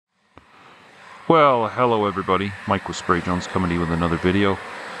Well, hello everybody. Mike with Spray Jones coming to you with another video.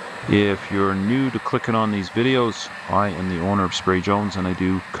 If you're new to clicking on these videos, I am the owner of Spray Jones and I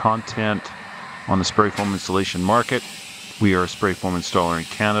do content on the spray foam installation market. We are a spray foam installer in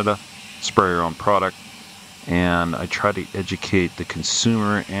Canada, spray our own product, and I try to educate the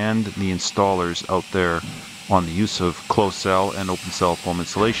consumer and the installers out there on the use of closed cell and open cell foam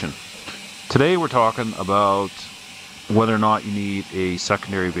insulation. Today we're talking about whether or not you need a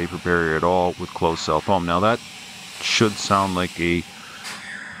secondary vapor barrier at all with closed cell foam. Now that should sound like a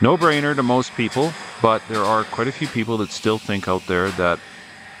no-brainer to most people, but there are quite a few people that still think out there that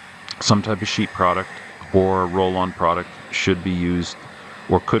some type of sheet product or roll-on product should be used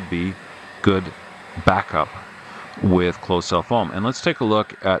or could be good backup with closed cell foam. And let's take a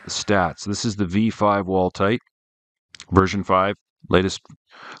look at the stats. This is the V5 Wall-Tite version 5,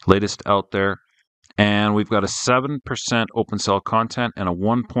 latest out there. And we've got a 7% open cell content and a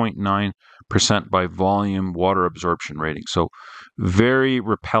 1.9% by volume water absorption rating. So very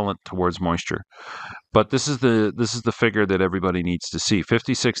repellent towards moisture. But this is the figure that everybody needs to see.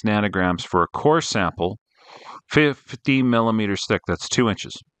 56 nanograms for a core sample, 50 millimeters thick. That's 2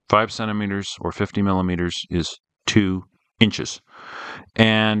 inches. 5 centimeters or 50 millimeters is 2 inches.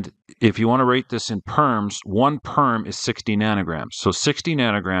 And if you want to rate this in perms, one perm is 60 nanograms. So 60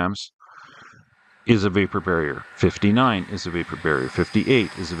 nanograms is a vapor barrier, 59 is a vapor barrier, 58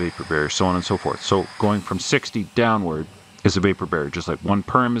 is a vapor barrier, so on and so forth. So going from 60 downward is a vapor barrier, just like one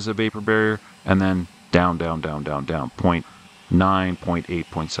perm is a vapor barrier, and then down, 0.9, 0.8,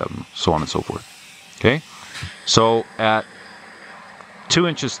 0.7, so on and so forth. Okay, so at 2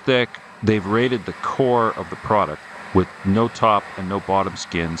 inches thick, they've rated the core of the product with no top and no bottom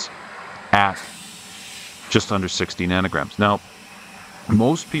skins at just under 60 nanograms. Now,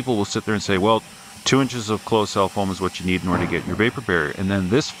 most people will sit there and say, well, 2 inches of closed cell foam is what you need in order to get your vapor barrier. And then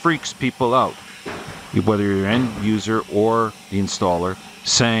this freaks people out, whether you're an end user or the installer,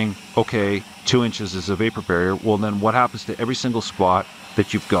 saying, okay, 2 inches is a vapor barrier. Well, then what happens to every single spot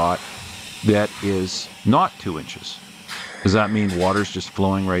that you've got that is not 2 inches? Does that mean water's just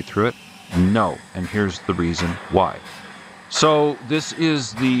flowing right through it? No, and here's the reason why. So this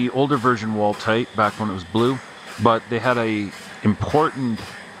is the older version Wall-Tite, back when it was blue, but they had a important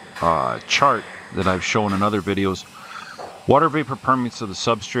chart that I've shown in other videos. Water vapor permeance of the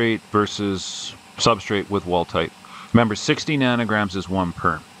substrate versus substrate with Wall-Tite. Remember, 60 nanograms is one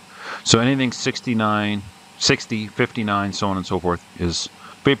perm. So anything 69, 60, 59, so on and so forth is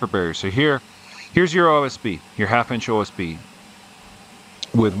vapor barrier. So here's your OSB, your half-inch OSB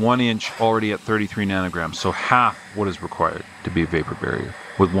with 1 inch already at 33 nanograms. So half what is required to be a vapor barrier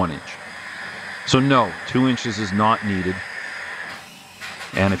with 1 inch. So no, 2 inches is not needed.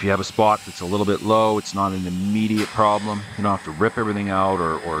 And if you have a spot that's a little bit low, it's not an immediate problem. You don't have to rip everything out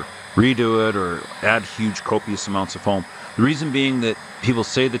or redo it or add huge copious amounts of foam. The reason being that people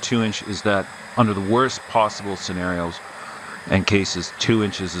say the 2 inch is that under the worst possible scenarios and cases, 2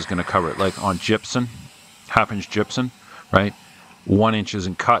 inches is going to cover it. Like on gypsum, half-inch gypsum, right? 1 inch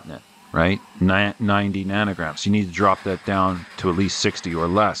isn't cutting it, right? 90 nanograms. You need to drop that down to at least 60 or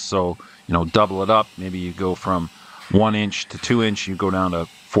less. So, double it up. Maybe you go from 1 inch to 2 inch, you go down to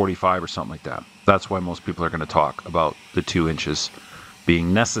 45 or something like that. That's why most people are going to talk about the 2 inches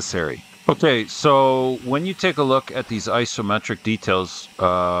being necessary. Okay, so when you take a look at these isometric details,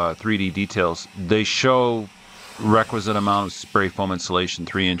 3D details, they show requisite amount of spray foam insulation,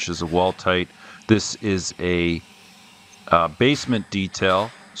 3 inches of Wall-Tite. This is a basement detail,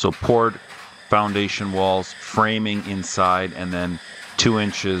 so poured foundation walls, framing inside, and then 2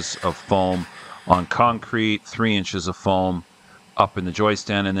 inches of foam on concrete, 3 inches of foam up in the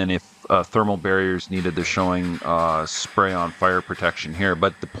joist end, and then if thermal barriers needed, they're showing spray on fire protection here.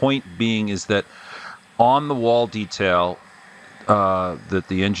 But the point being is that on the wall detail that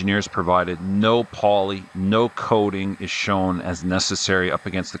the engineers provided, no poly, no coating is shown as necessary up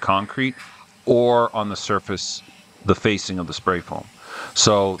against the concrete or on the surface, the facing of the spray foam.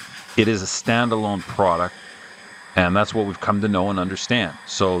 So it is a standalone product. And that's what we've come to know and understand.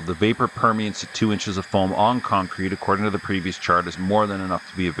 So the vapor permeance at 2 inches of foam on concrete, according to the previous chart, is more than enough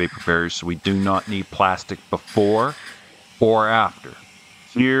to be a vapor barrier. So we do not need plastic before or after.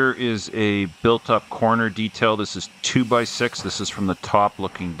 Here is a built-up corner detail. This is 2x6. This is from the top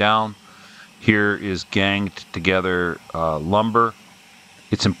looking down. Here is ganged together lumber.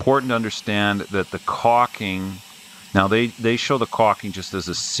 It's important to understand that the caulking, now they show the caulking just as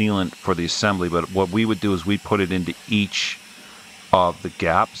a sealant for the assembly, but what we would do is we put it into each of the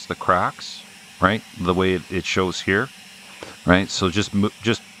gaps, the cracks, right? The way it shows here, right? So just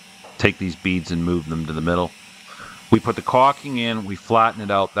take these beads and move them to the middle. We put the caulking in, we flatten it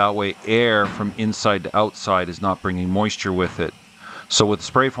out. That way air from inside to outside is not bringing moisture with it. So with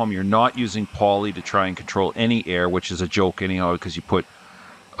spray foam, you're not using poly to try and control any air, which is a joke anyhow because you put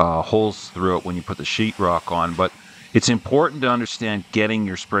holes through it when you put the sheetrock on. But it's important to understand getting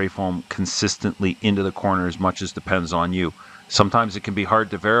your spray foam consistently into the corner as much as depends on you. Sometimes it can be hard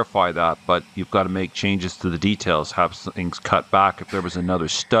to verify that, but you've got to make changes to the details, have things cut back. If there was another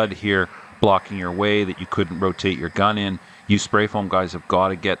stud here blocking your way that you couldn't rotate your gun in, you spray foam guys have got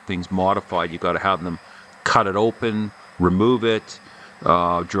to get things modified. You've got to have them cut it open, remove it,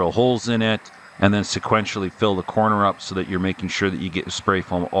 drill holes in it, and then sequentially fill the corner up so that you're making sure that you get your spray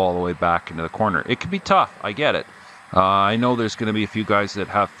foam all the way back into the corner. It can be tough, I get it. I know there's going to be a few guys that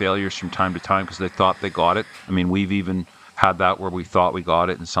have failures from time to time because they thought they got it. I mean, we've even had that where we thought we got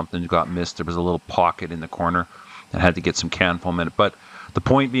it and something got missed. There was a little pocket in the corner and had to get some can foam in it. But the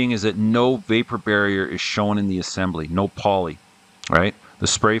point being is that no vapor barrier is shown in the assembly, no poly, right? The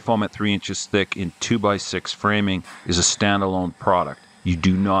spray foam at 3 inches thick in 2x6 framing is a standalone product. You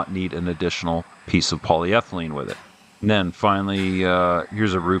do not need an additional piece of polyethylene with it. And then finally,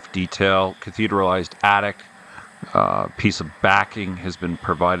 here's a roof detail. Cathedralized attic. Piece of backing has been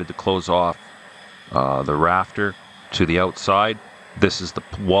provided to close off the rafter to the outside. This is the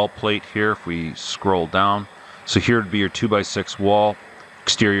wall plate here if we scroll down. So here would be your 2x6 wall,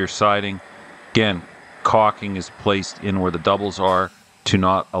 exterior siding. Again, caulking is placed in where the doubles are to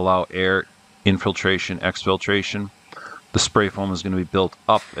not allow air infiltration, exfiltration. The spray foam is going to be built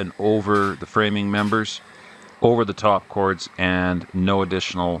up and over the framing members, over the top cords, and no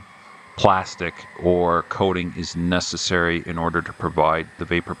additional plastic or coating is necessary in order to provide the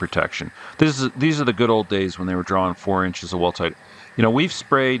vapor protection. These are the good old days when they were drawing 4 inches of wall-tight. You know, we've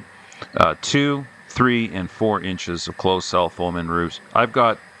sprayed 2, 3, and 4 inches of closed cell foam in roofs. I've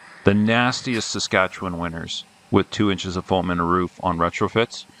got the nastiest Saskatchewan winters with 2 inches of foam in a roof on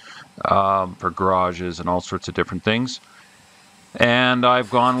retrofits for garages and all sorts of different things. And I've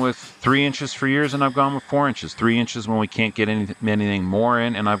gone with 3 inches for years, and I've gone with 4 inches. 3 inches when we can't get anything more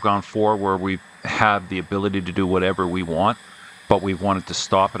in, and I've gone 4 where we've had the ability to do whatever we want, but we've wanted to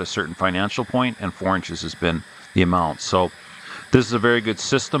stop at a certain financial point, and 4 inches has been the amount. So this is a very good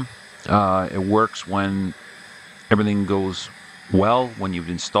system. It works when everything goes well, when you've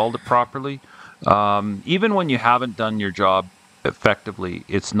installed it properly. Even when you haven't done your job effectively,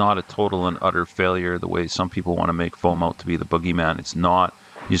 it's not a total and utter failure the way some people want to make foam out to be the boogeyman. It's not.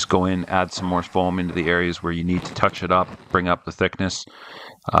 You just go in, add some more foam into the areas where you need to touch it up, bring up the thickness.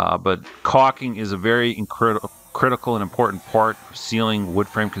 But caulking is a very critical and important part of sealing wood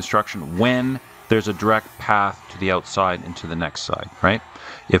frame construction when there's a direct path to the outside and to the next side, right?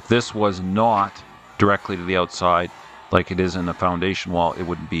 If this was not directly to the outside like it is in a foundation wall, it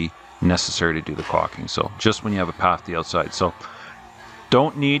wouldn't be necessary to do the caulking. So just when you have a path to the outside. So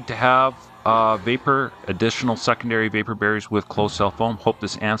don't need to have additional secondary vapor barriers with closed cell foam. Hope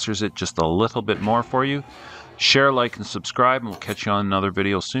this answers it just a little bit more for you. Share, like, and subscribe, and we'll catch you on another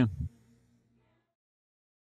video soon.